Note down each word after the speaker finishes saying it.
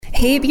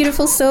Hey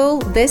beautiful soul,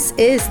 this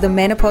is the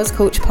Menopause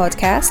Coach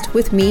podcast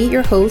with me,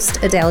 your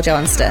host, Adele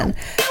Johnston.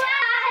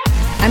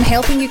 I'm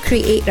helping you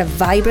create a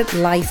vibrant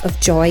life of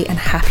joy and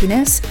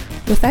happiness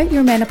without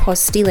your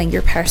menopause stealing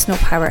your personal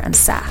power and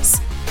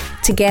sass.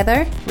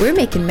 Together, we're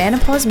making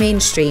menopause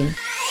mainstream.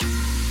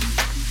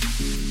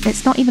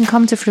 It's not even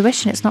come to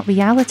fruition, it's not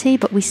reality,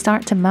 but we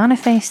start to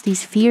manifest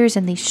these fears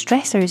and these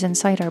stressors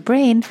inside our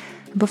brain,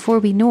 and before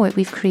we know it,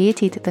 we've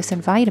created this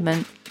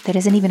environment that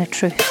isn't even a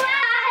truth.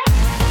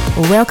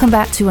 Welcome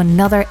back to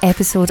another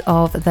episode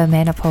of the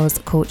Menopause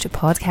Coach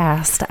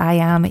podcast. I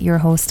am your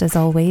host, as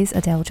always,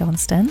 Adele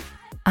Johnston.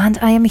 And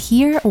I am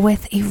here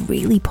with a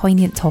really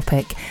poignant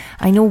topic.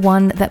 I know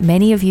one that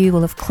many of you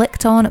will have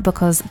clicked on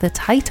because the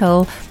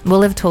title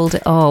will have told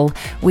it all.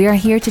 We are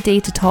here today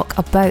to talk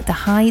about the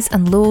highs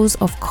and lows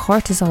of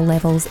cortisol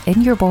levels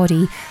in your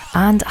body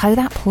and how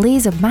that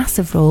plays a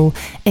massive role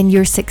in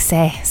your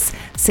success.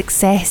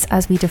 Success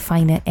as we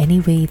define it any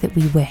way that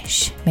we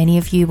wish. Many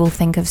of you will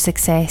think of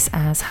success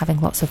as having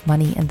lots of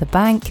money in the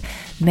bank.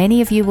 Many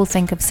of you will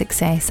think of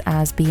success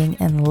as being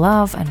in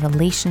love and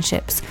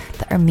relationships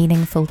that are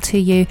meaningful to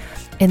you,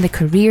 in the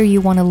career you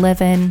want to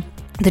live in,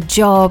 the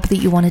job that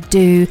you want to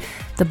do,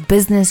 the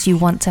business you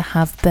want to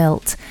have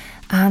built,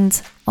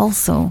 and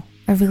also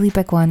a really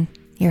big one,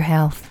 your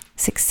health.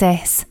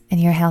 Success in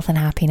your health and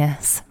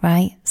happiness,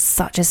 right?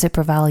 Such a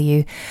super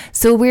value.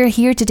 So we're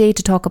here today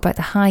to talk about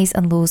the highs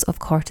and lows of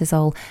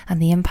cortisol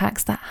and the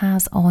impacts that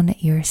has on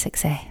your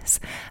success.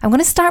 I'm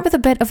going to start with a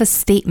bit of a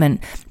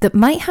statement that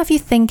might have you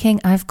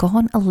thinking I've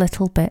gone a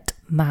little bit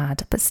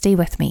mad, but stay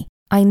with me.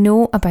 I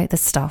know about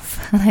this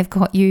stuff and I've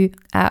got you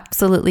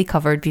absolutely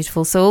covered,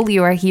 beautiful soul.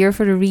 You are here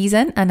for a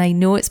reason, and I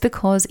know it's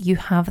because you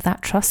have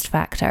that trust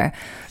factor.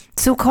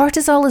 So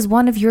cortisol is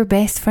one of your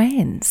best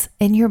friends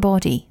in your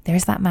body.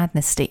 There's that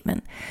madness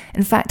statement.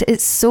 In fact,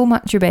 it's so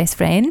much your best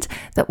friend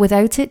that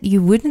without it,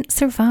 you wouldn't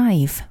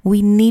survive.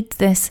 We need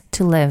this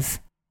to live.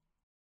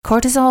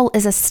 Cortisol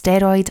is a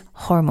steroid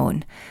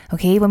hormone.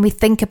 Okay, when we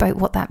think about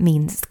what that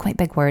means, it's quite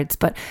big words,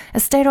 but a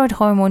steroid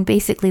hormone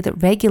basically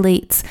that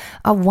regulates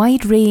a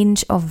wide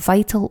range of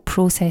vital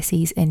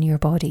processes in your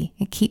body.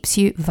 It keeps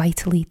you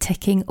vitally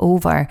ticking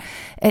over.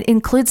 It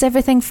includes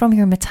everything from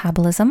your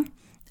metabolism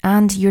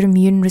and your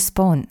immune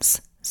response.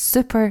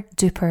 Super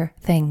duper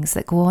things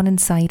that go on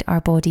inside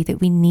our body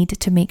that we need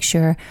to make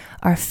sure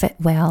are fit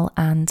well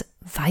and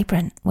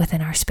vibrant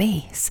within our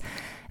space.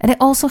 And it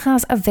also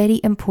has a very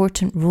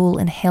important role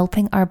in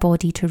helping our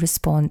body to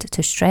respond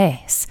to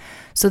stress.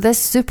 So this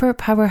super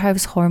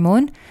powerhouse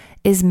hormone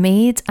is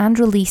made and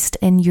released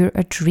in your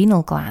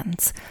adrenal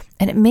glands,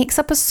 and it makes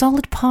up a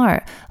solid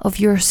part of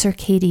your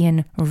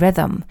circadian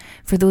rhythm.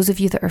 For those of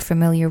you that are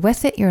familiar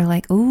with it, you're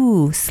like,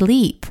 ooh,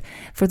 sleep.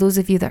 For those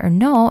of you that are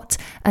not,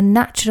 a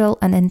natural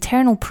and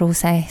internal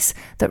process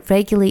that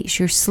regulates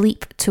your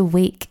sleep to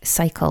wake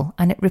cycle,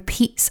 and it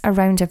repeats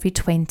around every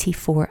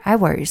 24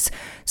 hours.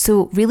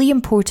 So really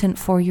important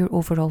for your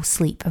overall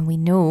sleep. And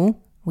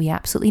we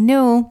absolutely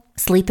know,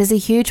 sleep is a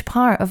huge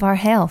part of our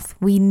health.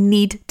 We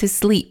need to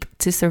sleep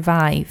to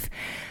survive.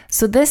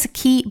 So this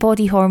key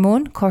body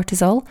hormone,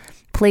 cortisol,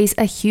 plays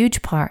a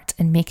huge part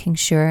in making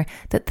sure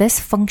that this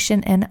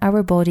function in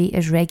our body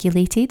is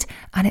regulated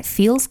and it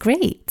feels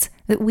great,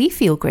 that we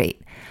feel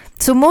great.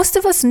 So most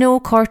of us know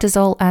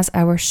cortisol as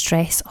our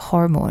stress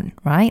hormone,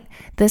 right?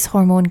 This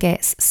hormone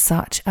gets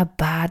such a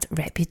bad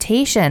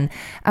reputation.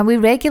 And we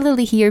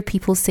regularly hear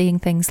people saying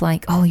things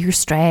like, oh, you're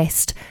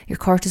stressed, your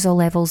cortisol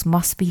levels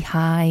must be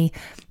high,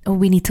 oh,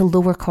 we need to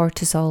lower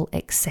cortisol,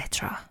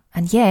 etc.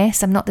 And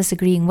yes, I'm not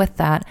disagreeing with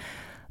that.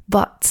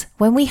 But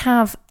when we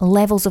have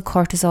levels of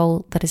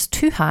cortisol that is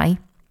too high,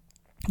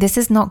 this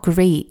is not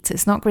great.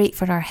 It's not great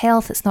for our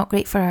health. It's not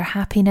great for our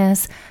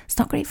happiness. It's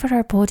not great for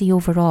our body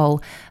overall.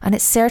 And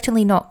it's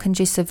certainly not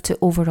conducive to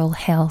overall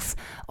health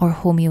or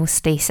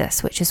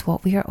homeostasis, which is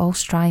what we are all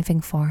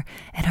striving for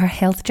in our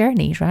health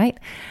journey, right?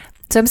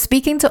 So I'm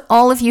speaking to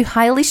all of you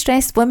highly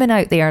stressed women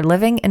out there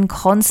living in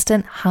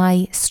constant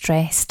high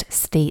stressed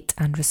state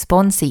and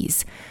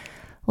responses.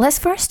 Let's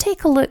first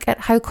take a look at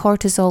how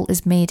cortisol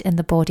is made in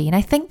the body. And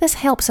I think this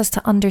helps us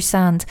to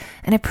understand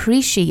and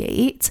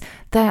appreciate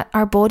that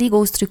our body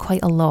goes through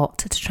quite a lot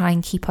to try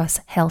and keep us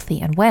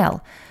healthy and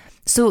well.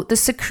 So the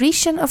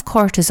secretion of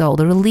cortisol,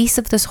 the release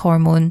of this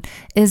hormone,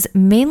 is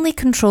mainly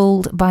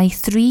controlled by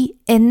three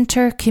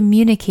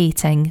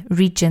intercommunicating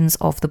regions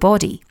of the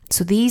body.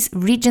 So these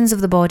regions of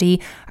the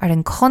body are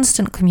in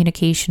constant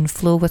communication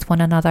flow with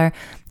one another,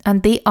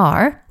 and they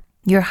are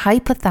your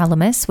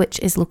hypothalamus, which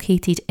is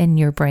located in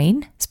your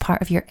brain. It's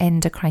part of your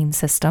endocrine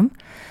system.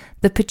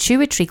 The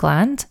pituitary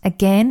gland,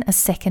 again, a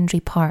secondary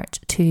part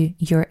to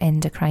your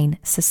endocrine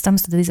system.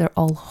 So these are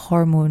all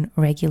hormone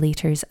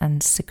regulators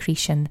and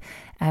secretion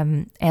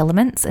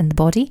elements in the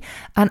body.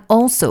 And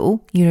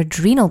also your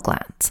adrenal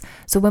glands.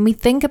 So when we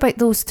think about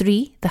those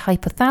three, the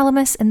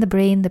hypothalamus in the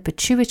brain, the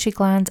pituitary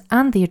gland,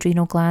 and the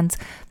adrenal glands,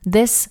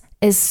 this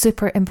is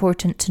super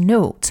important to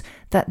note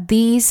that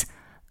these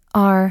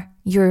are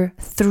your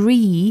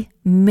three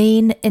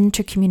main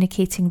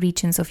intercommunicating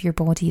regions of your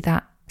body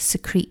that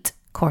secrete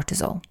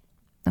cortisol.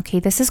 Okay,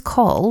 this is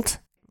called,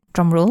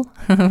 drumroll,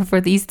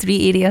 for these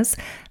 3 areas,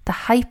 the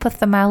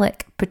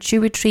hypothalamic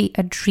pituitary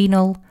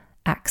adrenal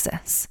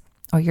axis,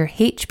 or your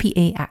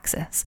HPA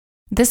axis.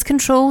 This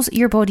controls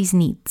your body's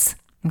needs.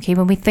 Okay,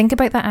 when we think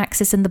about that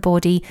axis in the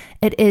body,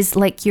 it is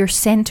like your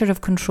center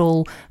of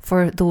control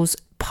for those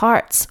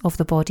parts of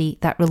the body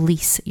that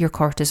release your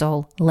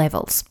cortisol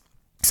levels.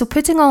 So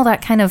putting all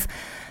that kind of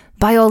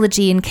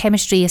biology and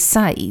chemistry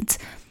aside,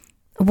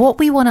 what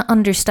we want to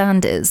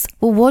understand is,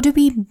 well, what do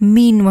we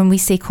mean when we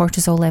say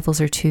cortisol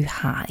levels are too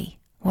high?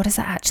 What does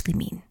that actually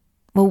mean?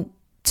 Well,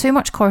 too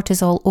much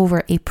cortisol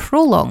over a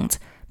prolonged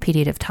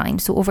period of time,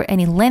 so over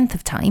any length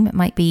of time, it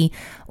might be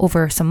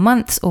over some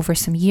months, over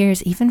some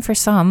years, even for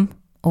some,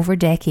 over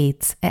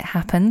decades, it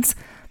happens.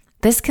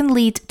 This can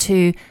lead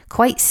to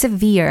quite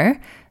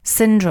severe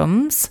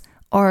syndromes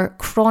or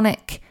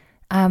chronic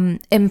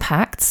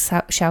impacts,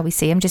 shall we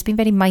say. I'm just being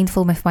very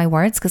mindful with my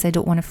words because I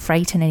don't want to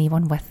frighten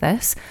anyone with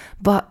this.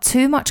 But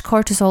too much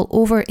cortisol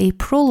over a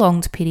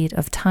prolonged period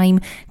of time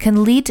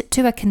can lead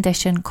to a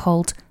condition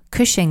called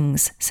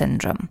Cushing's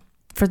syndrome.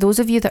 For those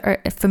of you that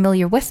are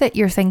familiar with it,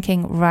 you're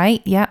thinking,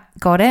 right, yeah,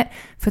 got it.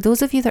 For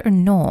those of you that are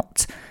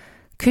not,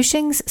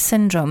 Cushing's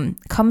syndrome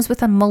comes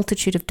with a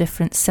multitude of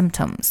different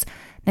symptoms.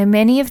 Now,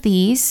 many of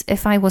these,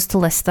 if I was to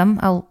list them,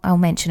 I'll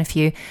mention a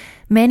few.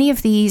 Many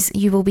of these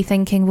you will be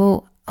thinking,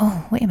 well,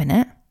 oh, wait a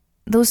minute.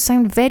 Those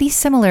sound very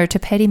similar to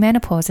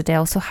perimenopause,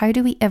 Adele, so how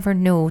do we ever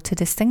know to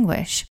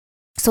distinguish?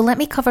 So let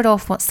me cover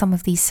off what some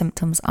of these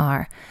symptoms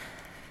are.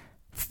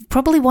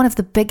 Probably one of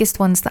the biggest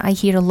ones that I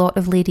hear a lot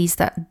of ladies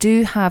that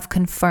do have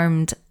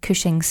confirmed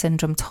Cushing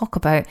syndrome talk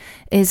about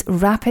is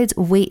rapid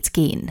weight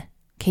gain.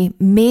 Okay,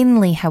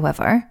 mainly,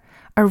 however,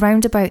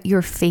 around about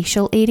your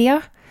facial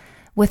area,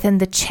 within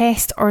the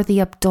chest or the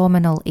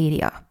abdominal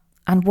area.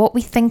 And what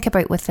we think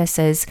about with this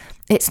is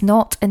it's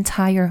not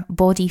entire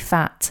body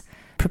fat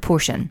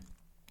proportion.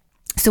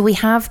 So we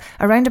have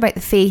around about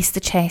the face, the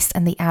chest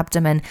and the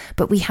abdomen,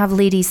 but we have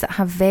ladies that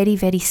have very,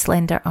 very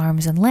slender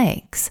arms and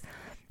legs.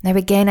 Now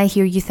again, I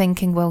hear you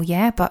thinking, well,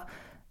 yeah, but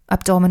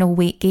abdominal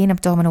weight gain,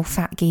 abdominal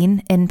fat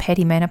gain in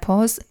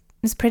perimenopause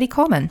is pretty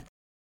common.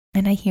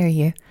 And I hear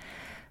you.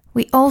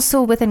 We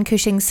also, within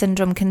Cushing's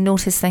syndrome, can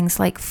notice things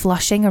like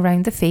flushing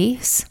around the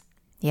face.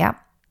 Yeah,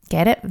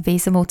 get it?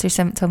 Vasomotor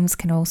symptoms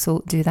can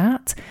also do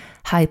that.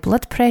 High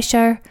blood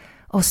pressure,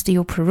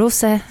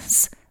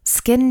 osteoporosis,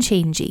 skin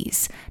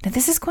changes. Now,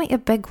 this is quite a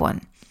big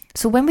one.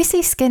 So when we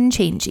say skin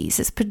changes,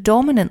 it's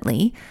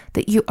predominantly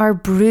that you are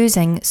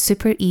bruising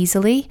super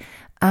easily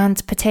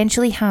and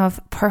potentially have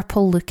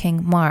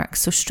purple-looking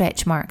marks, so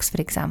stretch marks, for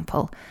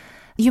example.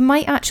 You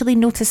might actually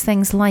notice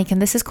things like,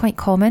 and this is quite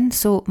common,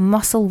 so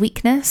muscle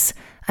weakness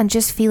and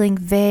just feeling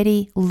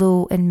very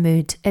low in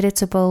mood,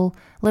 irritable,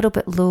 a little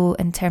bit low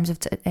in terms of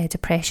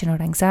depression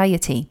or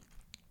anxiety.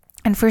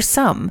 And for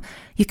some,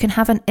 you can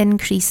have an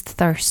increased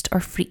thirst or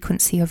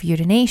frequency of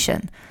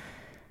urination.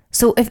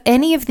 So if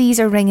any of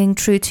these are ringing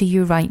true to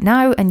you right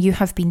now and you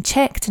have been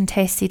checked and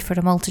tested for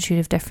a multitude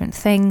of different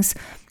things,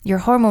 your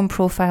hormone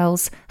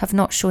profiles have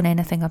not shown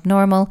anything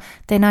abnormal,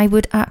 then I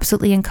would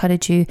absolutely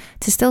encourage you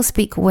to still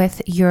speak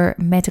with your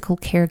medical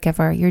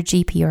caregiver, your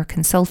GP or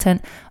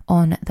consultant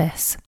on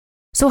this.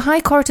 So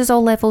high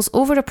cortisol levels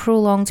over a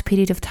prolonged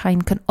period of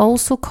time can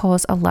also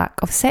cause a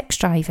lack of sex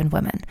drive in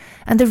women.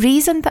 And the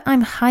reason that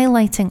I'm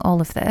highlighting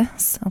all of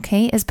this,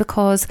 okay, is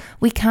because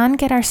we can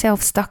get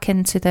ourselves stuck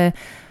into the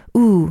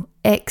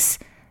X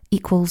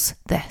equals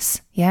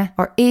this, yeah?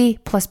 Or A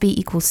plus B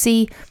equals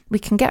C. We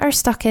can get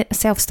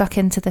ourselves stuck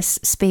into this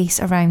space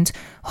around,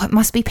 it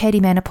must be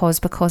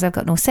perimenopause because I've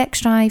got no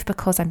sex drive,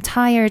 because I'm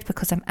tired,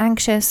 because I'm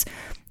anxious.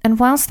 And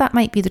whilst that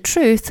might be the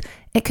truth,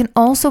 it can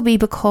also be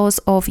because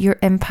of your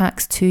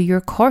impacts to your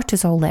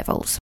cortisol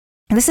levels.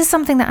 And this is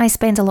something that I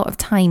spend a lot of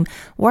time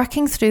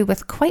working through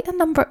with quite a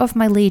number of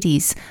my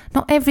ladies.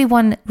 Not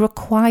everyone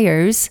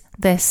requires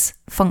this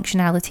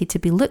functionality to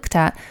be looked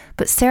at,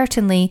 but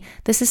certainly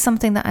this is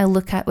something that I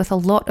look at with a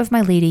lot of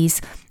my ladies,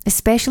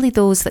 especially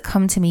those that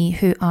come to me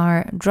who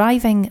are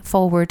driving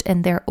forward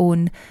in their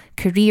own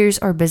careers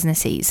or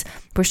businesses,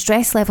 where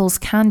stress levels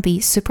can be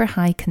super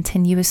high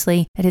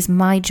continuously. It is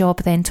my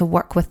job then to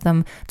work with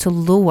them to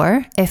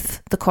lower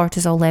if the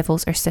cortisol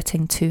levels are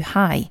sitting too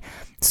high.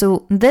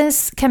 So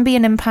this can be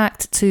an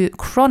impact to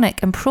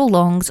chronic and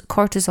prolonged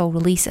cortisol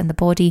release in the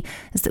body,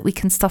 is that we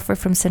can suffer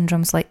from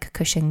syndromes like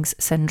Cushing's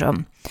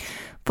syndrome.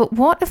 But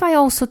what if I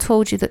also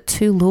told you that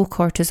too low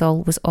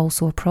cortisol was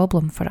also a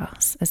problem for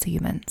us as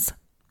humans?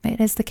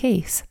 It is the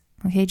case.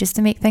 Okay, just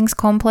to make things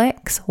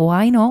complex,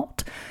 why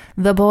not?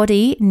 The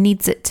body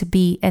needs it to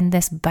be in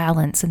this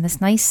balance, in this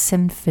nice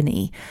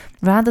symphony,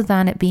 rather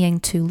than it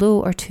being too low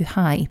or too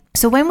high.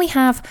 So when we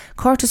have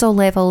cortisol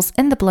levels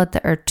in the blood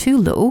that are too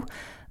low,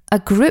 a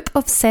group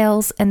of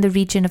cells in the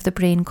region of the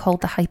brain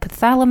called the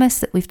hypothalamus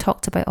that we've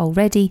talked about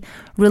already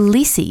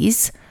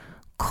releases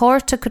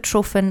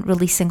corticotrophin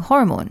releasing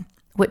hormone,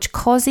 which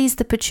causes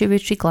the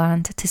pituitary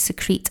gland to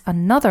secrete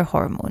another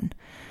hormone.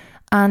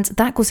 And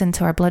that goes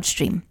into our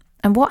bloodstream.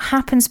 And what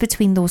happens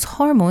between those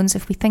hormones,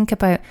 if we think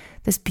about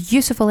this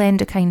beautiful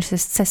endocrine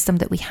system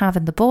that we have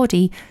in the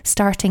body,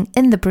 starting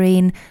in the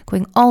brain,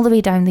 going all the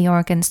way down the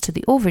organs to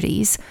the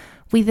ovaries,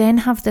 we then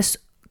have this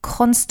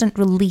constant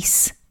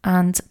release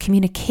and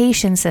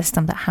communication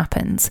system that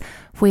happens,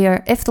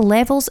 where if the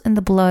levels in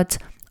the blood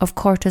of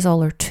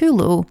cortisol are too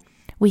low,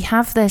 we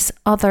have this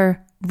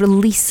other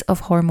release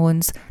of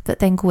hormones that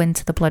then go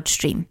into the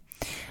bloodstream.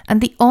 And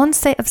the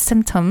onset of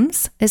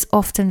symptoms is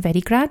often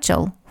very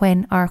gradual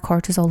when our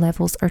cortisol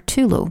levels are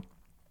too low.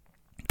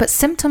 But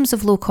symptoms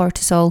of low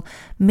cortisol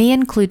may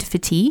include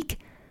fatigue,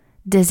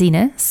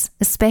 dizziness,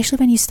 especially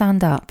when you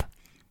stand up,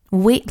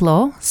 weight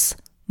loss,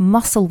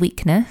 muscle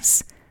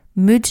weakness,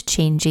 mood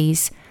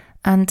changes,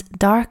 and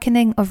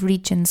darkening of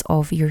regions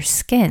of your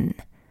skin.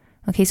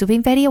 Okay, so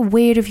being very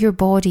aware of your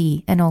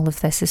body in all of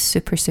this is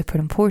super, super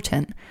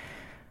important.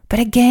 But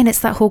again,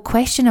 it's that whole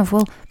question of,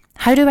 well,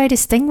 how do I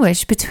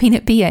distinguish between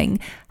it being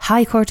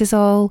high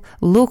cortisol,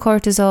 low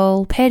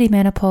cortisol,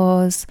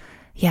 perimenopause?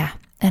 Yeah,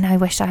 and I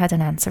wish I had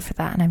an answer for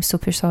that, and I'm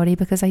super sorry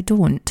because I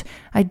don't.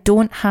 I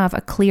don't have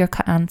a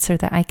clear-cut answer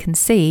that I can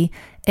say,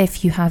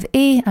 if you have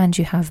A and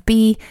you have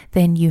B,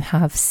 then you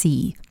have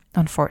C,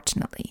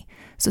 unfortunately.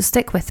 So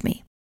stick with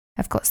me.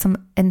 I've got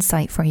some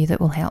insight for you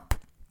that will help.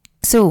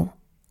 So,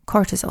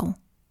 cortisol.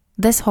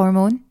 This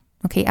hormone,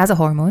 okay, as a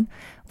hormone,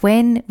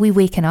 when we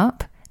waken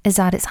up, is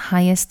at its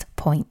highest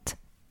point.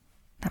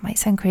 That might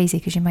sound crazy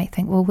because you might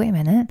think, well, wait a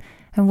minute,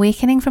 I'm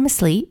wakening from a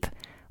sleep.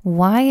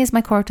 Why is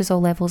my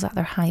cortisol levels at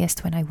their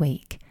highest when I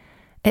wake?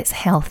 It's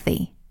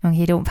healthy.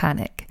 Okay, don't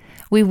panic.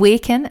 We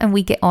waken and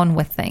we get on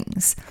with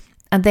things.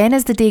 And then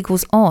as the day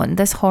goes on,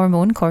 this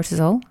hormone,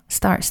 cortisol,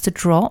 starts to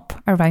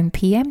drop around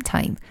PM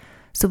time.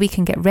 So we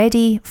can get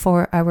ready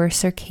for our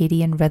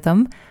circadian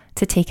rhythm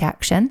to take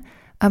action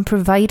and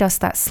provide us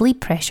that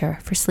sleep pressure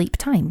for sleep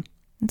time.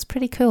 It's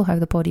pretty cool how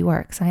the body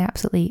works. I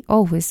absolutely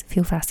always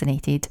feel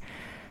fascinated.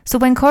 So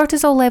when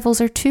cortisol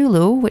levels are too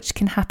low, which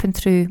can happen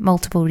through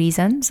multiple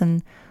reasons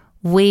and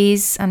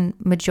ways, and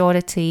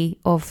majority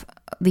of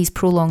these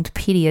prolonged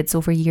periods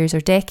over years or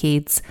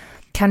decades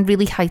can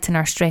really heighten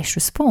our stress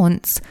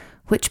response,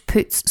 which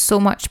puts so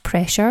much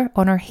pressure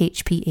on our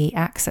HPA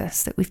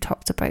axis that we've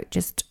talked about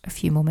just a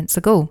few moments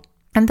ago.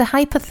 And the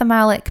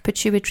hypothalamic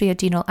pituitary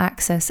adrenal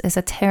axis is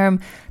a term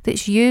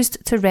that's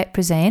used to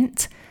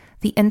represent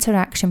the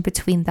interaction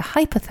between the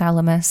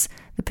hypothalamus,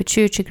 the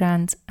pituitary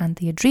gland, and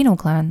the adrenal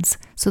glands.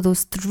 So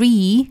those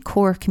three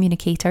core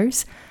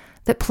communicators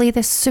that play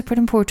this super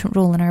important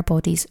role in our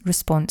body's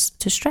response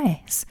to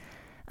stress.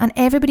 And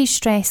everybody's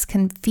stress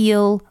can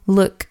feel,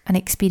 look, and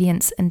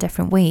experience in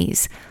different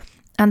ways.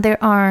 And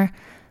there are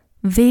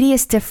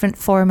various different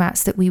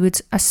formats that we would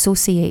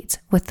associate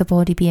with the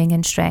body being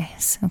in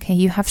stress. Okay,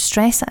 you have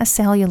stress at a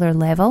cellular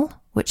level,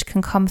 which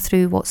can come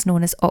through what's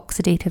known as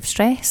oxidative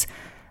stress.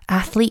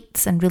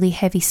 Athletes and really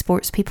heavy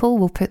sports people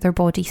will put their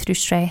body through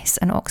stress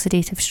and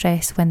oxidative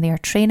stress when they are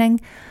training.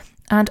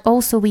 And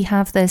also we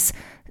have this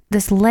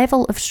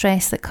level of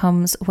stress that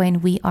comes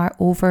when we are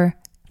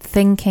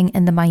overthinking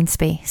in the mind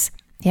space.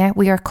 Yeah,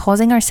 we are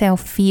causing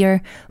ourselves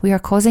fear. We are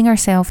causing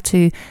ourselves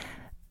to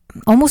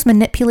almost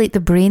manipulate the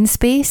brain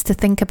space to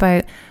think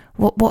about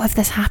what if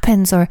this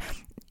happens, or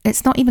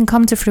it's not even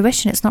come to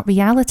fruition, it's not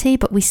reality,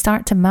 but we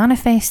start to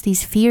manifest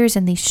these fears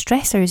and these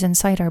stressors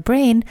inside our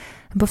brain,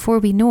 and before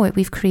we know it,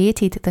 we've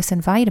created this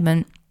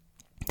environment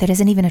that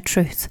isn't even a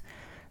truth.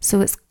 So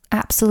it's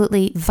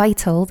absolutely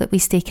vital that we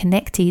stay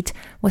connected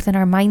within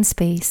our mind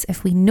space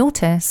if we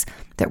notice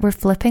that we're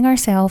flipping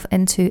ourselves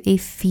into a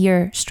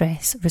fear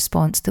stress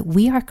response that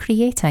we are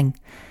creating.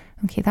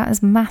 Okay, that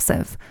is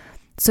massive.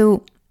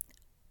 So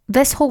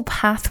this whole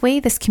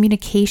pathway, this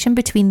communication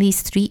between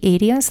these three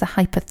areas, the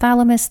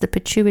hypothalamus, the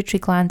pituitary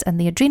gland, and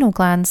the adrenal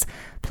glands,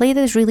 play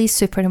this really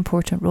super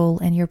important role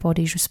in your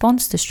body's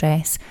response to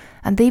stress.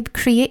 And they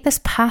create this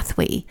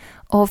pathway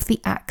of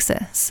the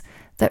axis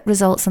that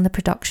results in the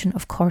production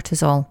of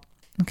cortisol.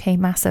 Okay,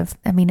 massive.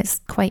 I mean, it's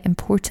quite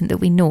important that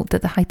we note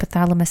that the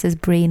hypothalamus is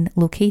brain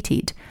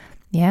located.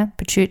 Yeah,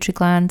 pituitary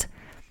gland,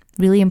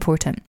 really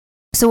important.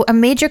 So a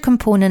major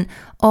component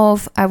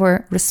of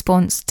our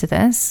response to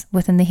this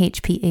within the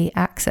HPA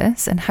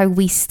axis and how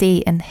we stay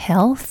in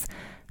health,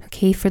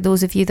 okay, for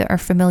those of you that are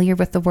familiar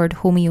with the word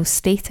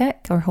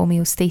homeostatic or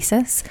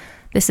homeostasis,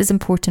 this is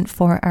important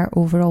for our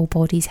overall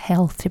body's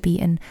health to be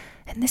in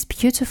this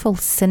beautiful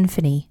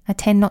symphony. I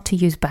tend not to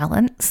use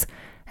balance.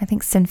 I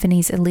think symphony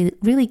is a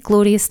really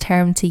glorious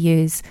term to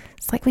use.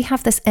 It's like we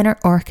have this inner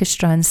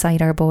orchestra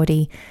inside our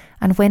body,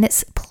 and when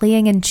it's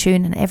playing in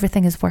tune and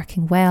everything is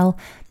working well,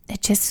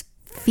 it just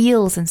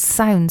feels and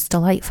sounds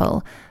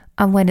delightful.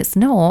 And when it's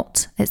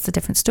not, it's a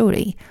different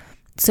story.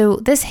 So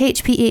this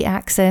HPA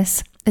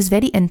axis is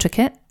very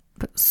intricate,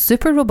 but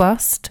super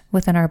robust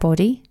within our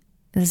body.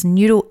 This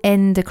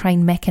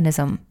neuroendocrine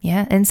mechanism,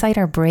 inside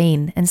our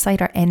brain,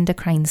 inside our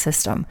endocrine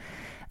system.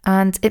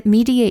 And it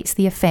mediates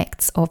the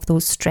effects of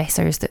those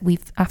stressors that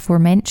we've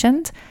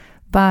aforementioned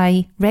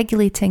by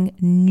regulating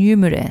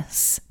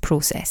numerous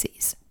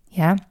processes.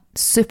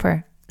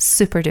 Super,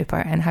 super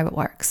duper in how it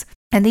works.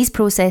 And these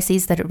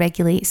processes that it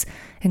regulates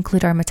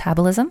include our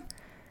metabolism,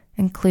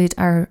 include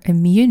our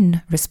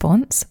immune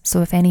response.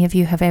 So if any of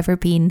you have ever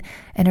been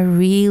in a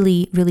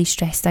really, really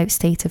stressed out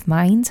state of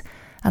mind,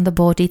 and the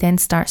body then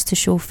starts to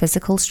show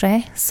physical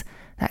stress,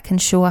 that can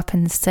show up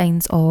in the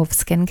signs of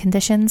skin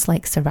conditions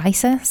like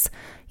psoriasis.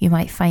 You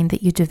might find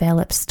that you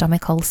develop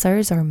stomach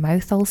ulcers or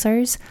mouth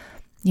ulcers.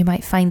 You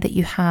might find that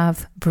you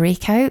have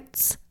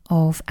breakouts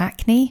of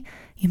acne.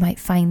 You might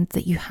find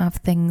that you have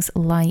things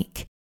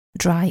like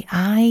dry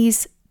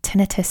eyes,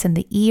 tinnitus in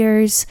the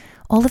ears.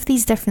 All of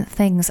these different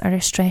things are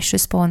a stress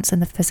response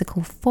in the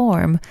physical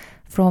form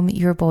from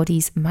your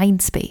body's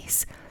mind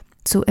space.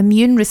 So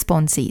immune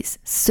responses,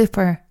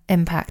 super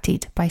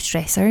impacted by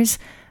stressors,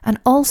 and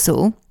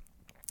also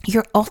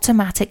your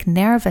automatic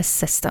nervous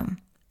system.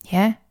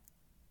 Yeah,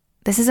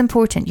 this is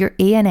important. Your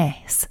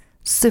ANS,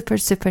 super,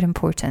 super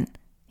important.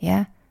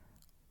 Yeah,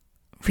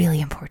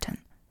 really important.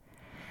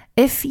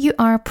 If you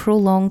are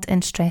prolonged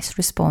in stress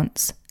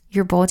response,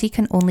 your body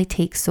can only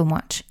take so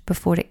much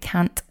before it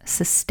can't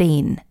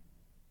sustain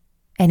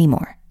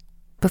anymore.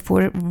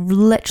 Before it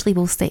literally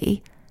will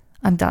say,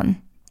 I'm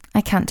done.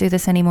 I can't do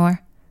this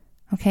anymore.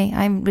 Okay,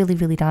 I'm really,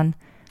 really done.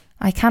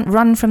 I can't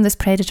run from this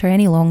predator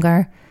any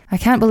longer. I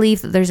can't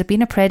believe that there's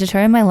been a predator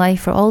in my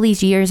life for all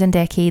these years and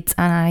decades,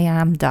 and I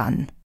am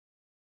done.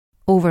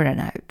 Over and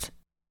out.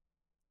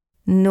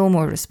 No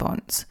more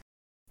response.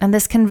 And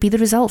this can be the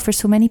result for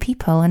so many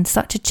people and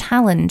such a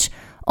challenge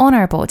on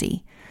our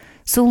body.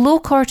 So low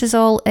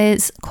cortisol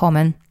is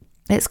common.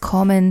 It's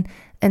common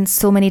in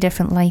so many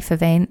different life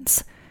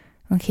events.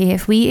 Okay,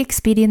 if we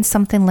experience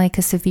something like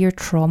a severe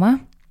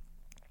trauma,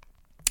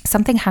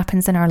 something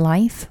happens in our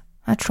life.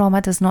 A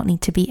trauma does not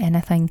need to be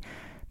anything.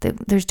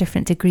 There's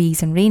different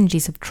degrees and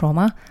ranges of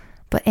trauma,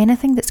 but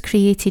anything that's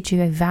created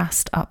you a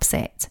vast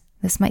upset.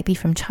 This might be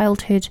from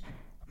childhood,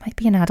 might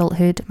be in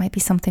adulthood, it might be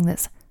something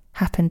that's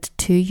happened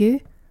to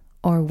you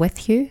or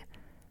with you.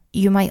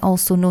 You might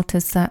also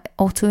notice that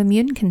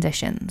autoimmune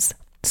conditions,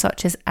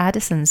 such as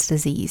Addison's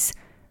disease,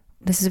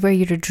 this is where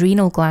your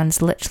adrenal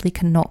glands literally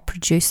cannot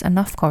produce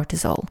enough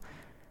cortisol.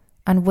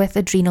 And with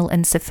adrenal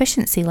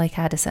insufficiency like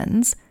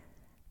Addison's,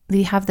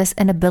 you have this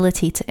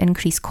inability to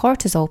increase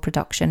cortisol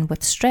production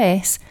with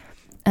stress,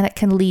 and it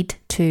can lead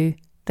to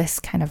this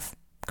kind of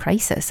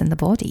crisis in the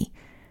body.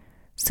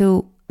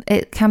 So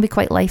it can be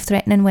quite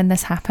life-threatening when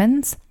this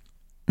happens,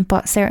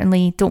 but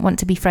certainly don't want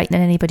to be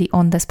frightening anybody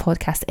on this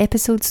podcast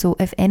episode. So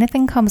if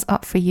anything comes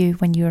up for you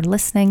when you're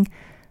listening,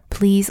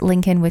 please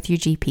link in with your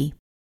GP.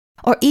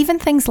 Or even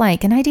things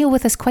like, and I deal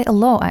with this quite a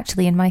lot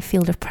actually in my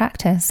field of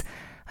practice,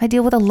 I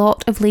deal with a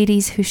lot of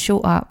ladies who show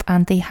up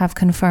and they have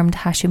confirmed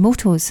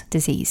Hashimoto's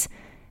disease.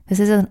 This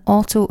is an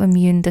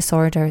autoimmune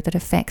disorder that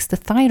affects the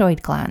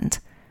thyroid gland.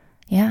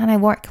 Yeah, and I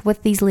work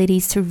with these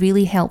ladies to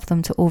really help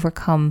them to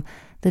overcome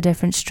the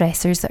different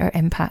stressors that are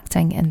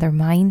impacting in their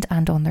mind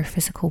and on their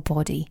physical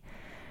body.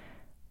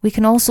 We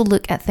can also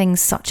look at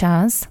things such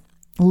as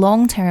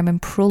long-term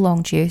and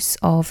prolonged use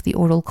of the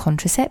oral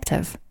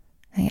contraceptive,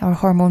 or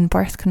hormone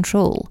birth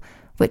control,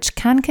 which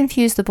can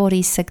confuse the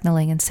body's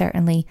signalling and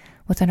certainly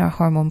within our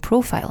hormone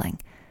profiling.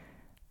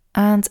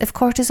 And if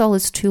cortisol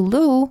is too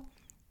low,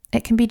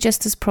 it can be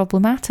just as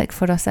problematic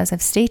for us, as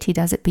I've stated,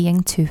 as it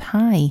being too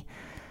high.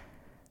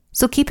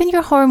 So keeping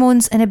your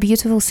hormones in a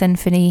beautiful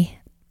symphony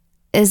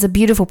is a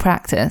beautiful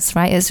practice,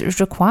 right?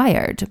 It's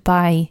required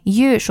by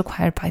you, it's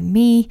required by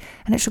me,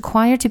 and it's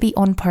required to be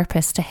on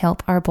purpose to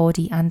help our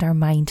body and our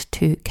mind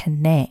to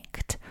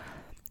connect.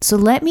 So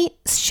let me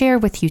share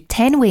with you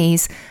 10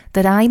 ways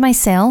that I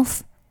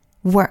myself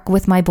work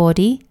with my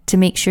body to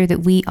make sure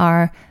that we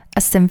are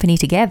a symphony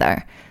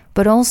together,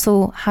 but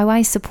also how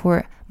I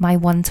support my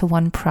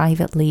one-to-one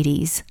private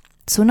ladies.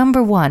 So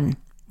number 1,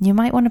 you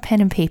might want a pen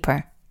and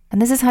paper,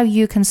 and this is how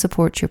you can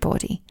support your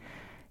body.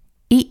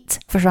 Eat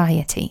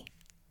variety.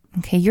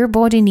 Okay, your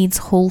body needs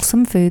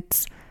wholesome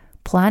foods,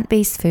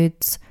 plant-based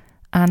foods,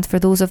 and for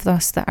those of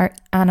us that are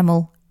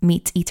animal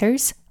meat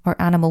eaters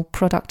or animal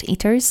product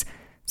eaters,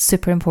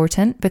 super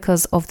important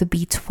because of the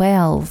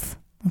B12.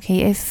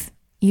 Okay, if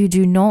you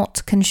do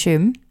not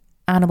consume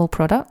animal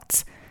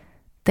products,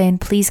 then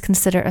please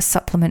consider a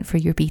supplement for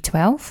your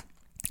B12,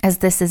 as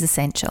this is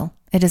essential.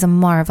 It is a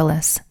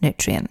marvellous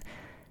nutrient.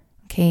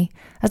 Okay,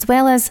 as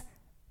well as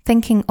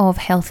thinking of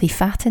healthy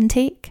fat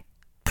intake,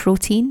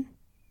 protein,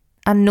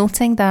 and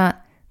noting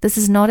that this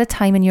is not a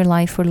time in your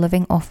life where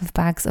living off of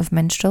bags of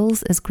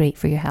minstrels is great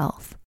for your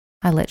health.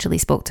 I literally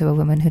spoke to a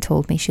woman who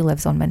told me she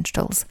lives on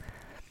minstrels.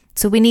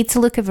 So we need to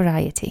look at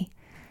variety.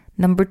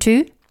 Number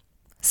 2,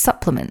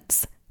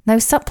 supplements. Now,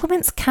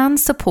 supplements can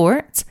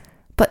support,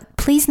 but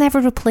please never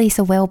replace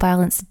a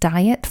well-balanced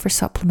diet for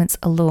supplements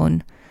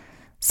alone.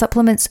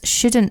 Supplements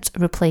shouldn't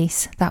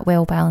replace that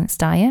well-balanced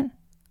diet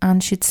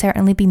and should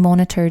certainly be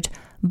monitored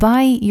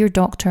by your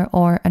doctor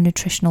or a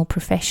nutritional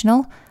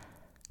professional.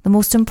 The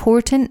most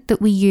important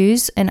that we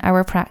use in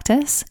our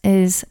practice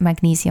is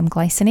magnesium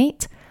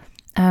glycinate,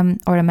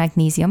 or a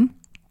magnesium,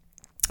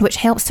 which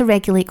helps to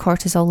regulate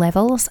cortisol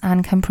levels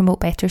and can promote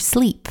better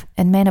sleep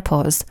in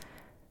menopause.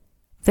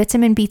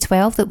 Vitamin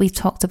B12 that we've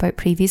talked about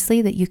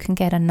previously that you can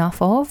get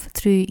enough of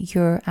through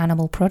your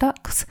animal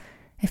products.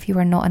 If you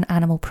are not an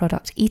animal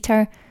product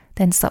eater,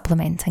 then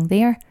supplementing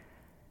there.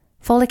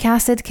 Folic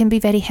acid can be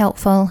very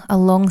helpful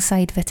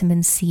alongside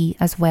vitamin C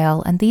as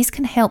well, and these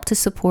can help to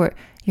support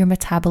your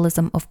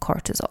metabolism of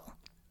cortisol.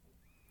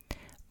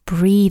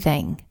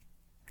 Breathing.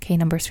 Okay,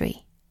 number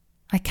 3.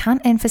 I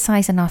can't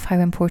emphasize enough how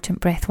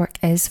important breathwork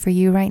is for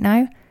you right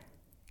now.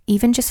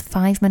 Even just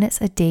 5 minutes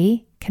a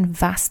day can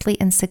vastly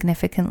and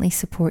significantly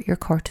support your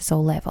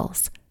cortisol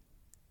levels.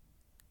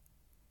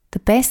 The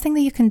best thing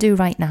that you can do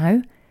right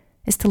now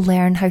is to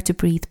learn how to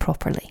breathe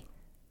properly.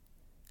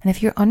 And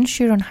if you're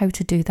unsure on how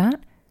to do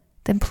that,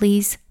 then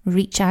please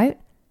reach out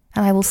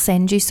and I will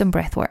send you some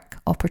breathwork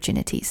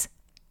opportunities.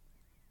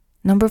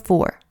 Number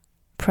 4,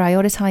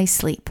 prioritize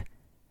sleep.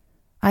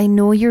 I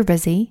know you're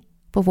busy,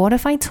 but what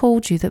if I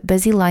told you that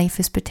busy life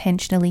is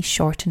potentially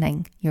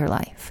shortening your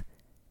life?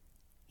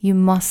 You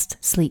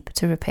must sleep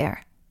to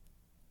repair.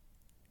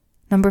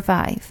 Number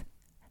 5,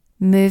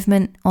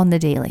 movement on the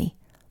daily.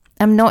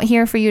 I'm not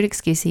here for your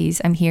excuses,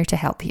 I'm here to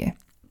help you.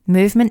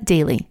 Movement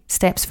daily,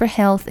 Steps for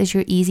Health is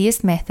your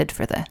easiest method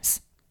for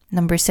this.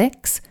 Number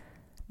 6,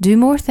 do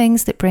more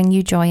things that bring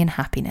you joy and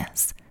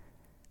happiness.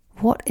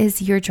 What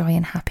is your joy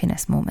and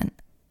happiness moment?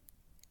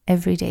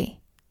 Every day.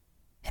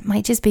 It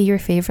might just be your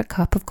favourite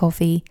cup of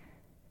coffee.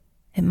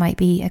 It might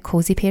be a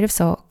cozy pair of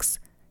socks.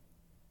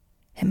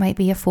 It might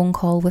be a phone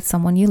call with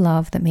someone you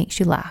love that makes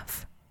you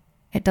laugh.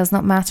 It does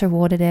not matter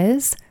what it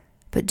is,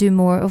 but do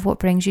more of what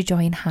brings you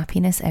joy and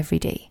happiness every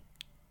day.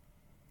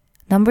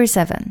 Number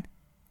 7,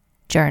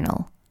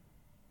 journal.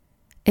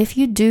 If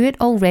you do it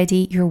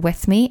already, you're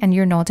with me and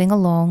you're nodding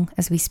along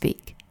as we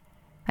speak.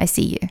 I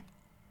see you.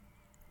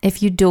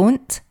 If you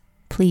don't,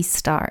 please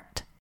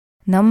start.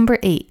 Number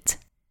 8,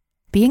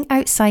 being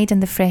outside in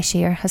the fresh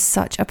air has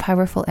such a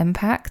powerful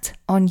impact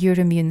on your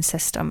immune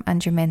system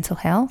and your mental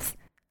health.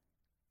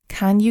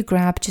 Can you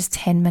grab just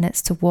 10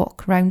 minutes to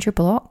walk round your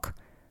block?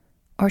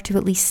 Or to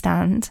at least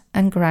stand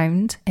and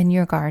ground in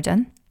your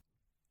garden?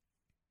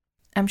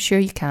 I'm sure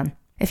you can.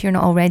 If you're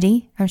not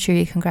already, I'm sure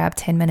you can grab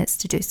 10 minutes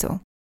to do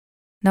so.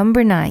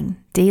 Number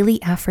 9,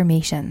 daily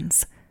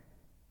affirmations.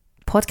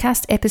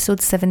 Podcast episode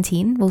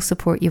 17 will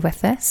support you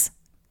with this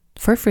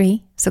for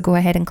free, so go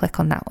ahead and click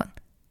on that one.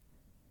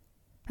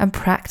 And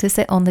practice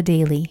it on the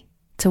daily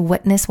to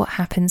witness what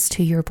happens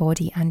to your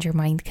body and your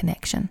mind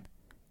connection.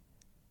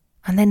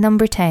 And then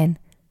number 10,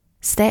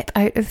 step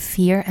out of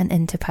fear and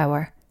into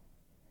power.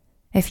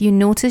 If you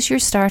notice you're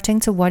starting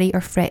to worry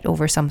or fret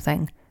over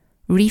something,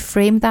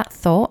 reframe that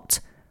thought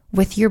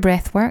with your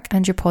breathwork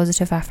and your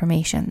positive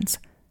affirmations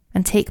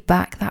and take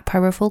back that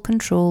powerful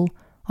control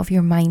of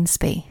your mind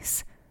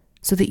space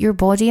so that your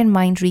body and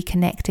mind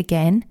reconnect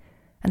again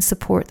and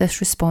support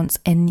this response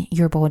in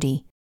your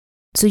body.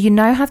 So you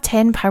now have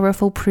 10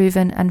 powerful,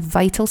 proven and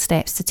vital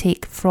steps to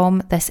take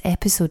from this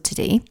episode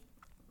today.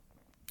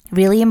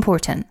 Really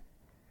important.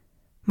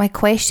 My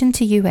question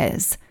to you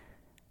is,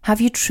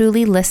 have you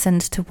truly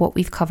listened to what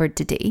we've covered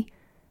today?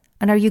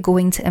 And are you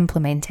going to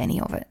implement any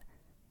of it?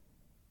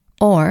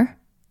 Or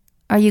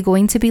are you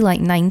going to be like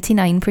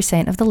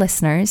 99% of the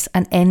listeners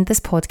and end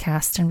this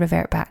podcast and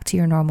revert back to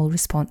your normal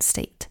response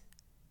state?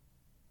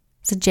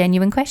 It's a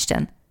genuine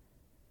question.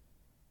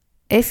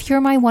 If you're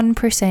my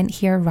 1%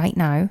 here right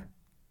now,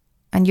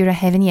 and you're a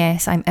heaven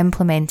yes, I'm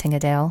implementing,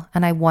 Adele,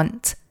 and I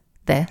want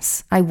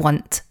this, I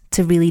want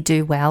to really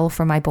do well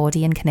for my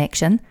body and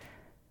connection,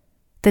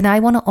 then I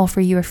want to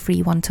offer you a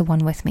free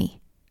one-to-one with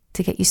me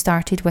to get you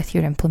started with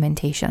your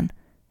implementation.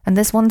 And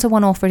this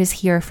one-to-one offer is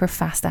here for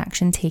fast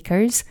action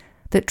takers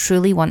that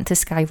truly want to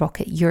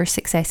skyrocket your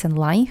success in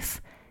life,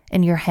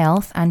 in your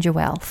health and your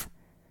wealth.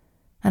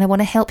 And I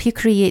want to help you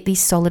create these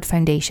solid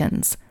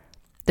foundations.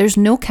 There's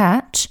no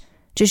catch,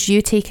 just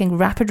you taking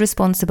rapid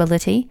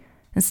responsibility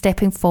and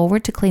stepping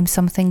forward to claim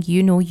something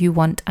you know you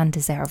want and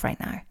deserve right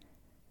now.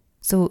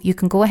 So you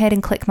can go ahead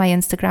and click my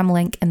Instagram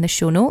link in the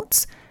show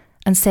notes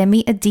and send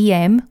me a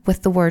DM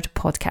with the word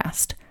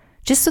podcast,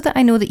 just so that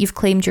I know that you've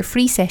claimed your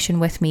free session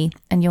with me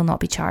and you'll not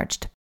be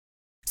charged.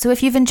 So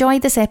if you've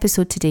enjoyed this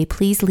episode today,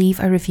 please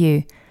leave a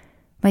review.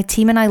 My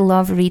team and I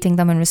love reading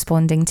them and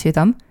responding to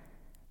them.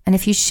 And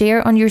if you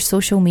share on your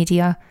social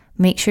media,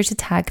 make sure to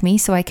tag me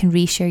so I can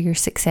reshare your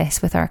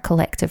success with our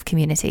collective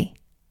community.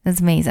 It's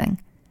amazing.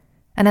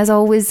 And as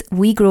always,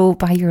 we grow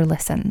by your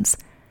listens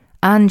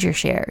and your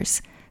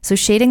shares. So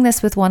sharing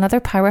this with one other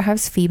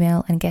powerhouse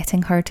female and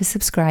getting her to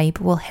subscribe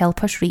will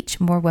help us reach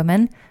more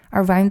women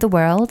around the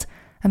world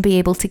and be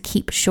able to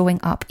keep showing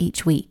up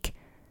each week.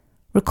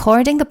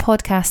 Recording the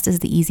podcast is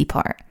the easy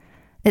part.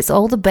 It's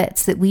all the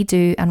bits that we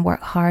do and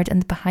work hard in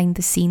the behind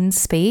the scenes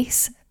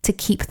space to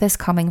keep this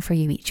coming for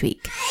you each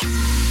week.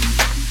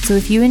 So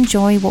if you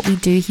enjoy what we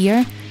do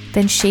here,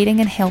 then sharing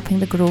and helping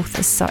the growth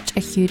is such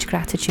a huge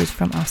gratitude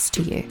from us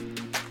to you.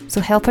 So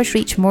help us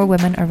reach more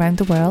women around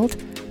the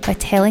world by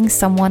telling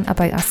someone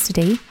about us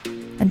today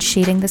and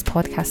sharing this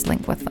podcast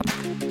link with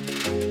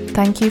them.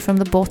 Thank you from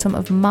the bottom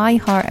of my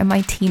heart and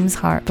my team's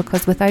heart,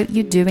 because without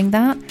you doing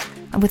that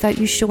and without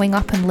you showing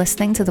up and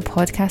listening to the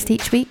podcast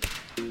each week,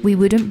 we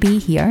wouldn't be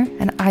here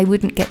and I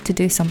wouldn't get to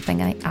do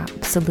something I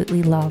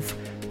absolutely love,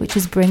 which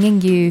is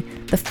bringing you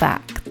the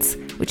facts,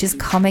 which is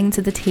coming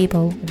to the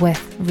table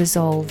with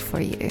resolve for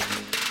you.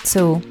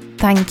 So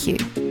thank you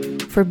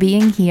for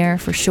being here,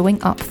 for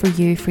showing up for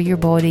you, for your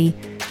body,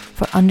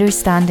 for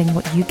understanding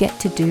what you get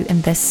to do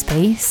in this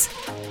space,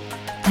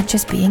 and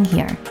just being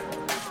here.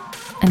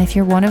 And if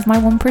you're one of my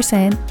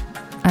 1%,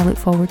 I look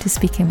forward to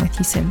speaking with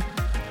you soon.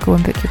 Go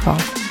and book your call.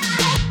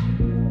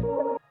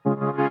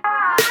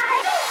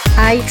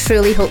 I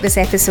truly hope this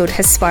episode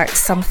has sparked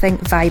something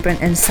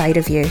vibrant inside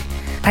of you.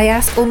 I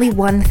ask only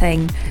one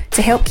thing.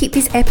 To help keep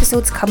these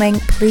episodes coming,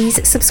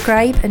 please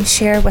subscribe and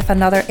share with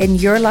another in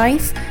your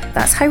life.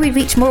 That's how we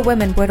reach more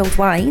women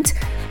worldwide,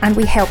 and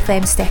we help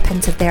them step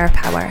into their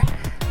power.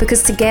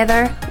 Because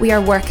together we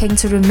are working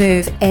to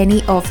remove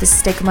any of the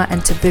stigma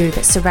and taboo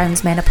that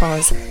surrounds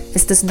menopause.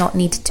 This does not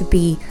need to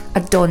be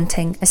a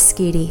daunting, a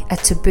scary, a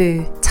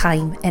taboo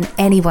time in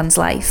anyone's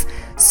life.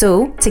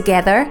 So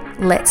together,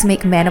 let's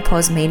make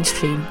menopause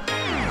mainstream.